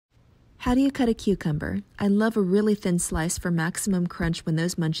How do you cut a cucumber? I love a really thin slice for maximum crunch when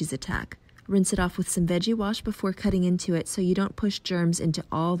those munchies attack. Rinse it off with some veggie wash before cutting into it so you don't push germs into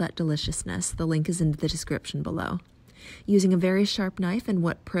all that deliciousness. The link is in the description below. Using a very sharp knife and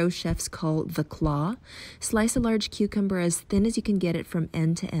what pro chefs call the claw, slice a large cucumber as thin as you can get it from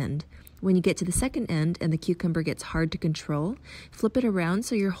end to end. When you get to the second end and the cucumber gets hard to control, flip it around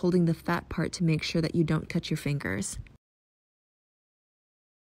so you're holding the fat part to make sure that you don't cut your fingers.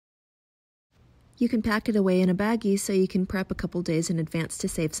 You can pack it away in a baggie so you can prep a couple days in advance to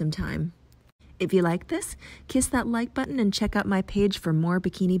save some time. If you like this, kiss that like button and check out my page for more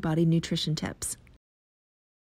bikini body nutrition tips.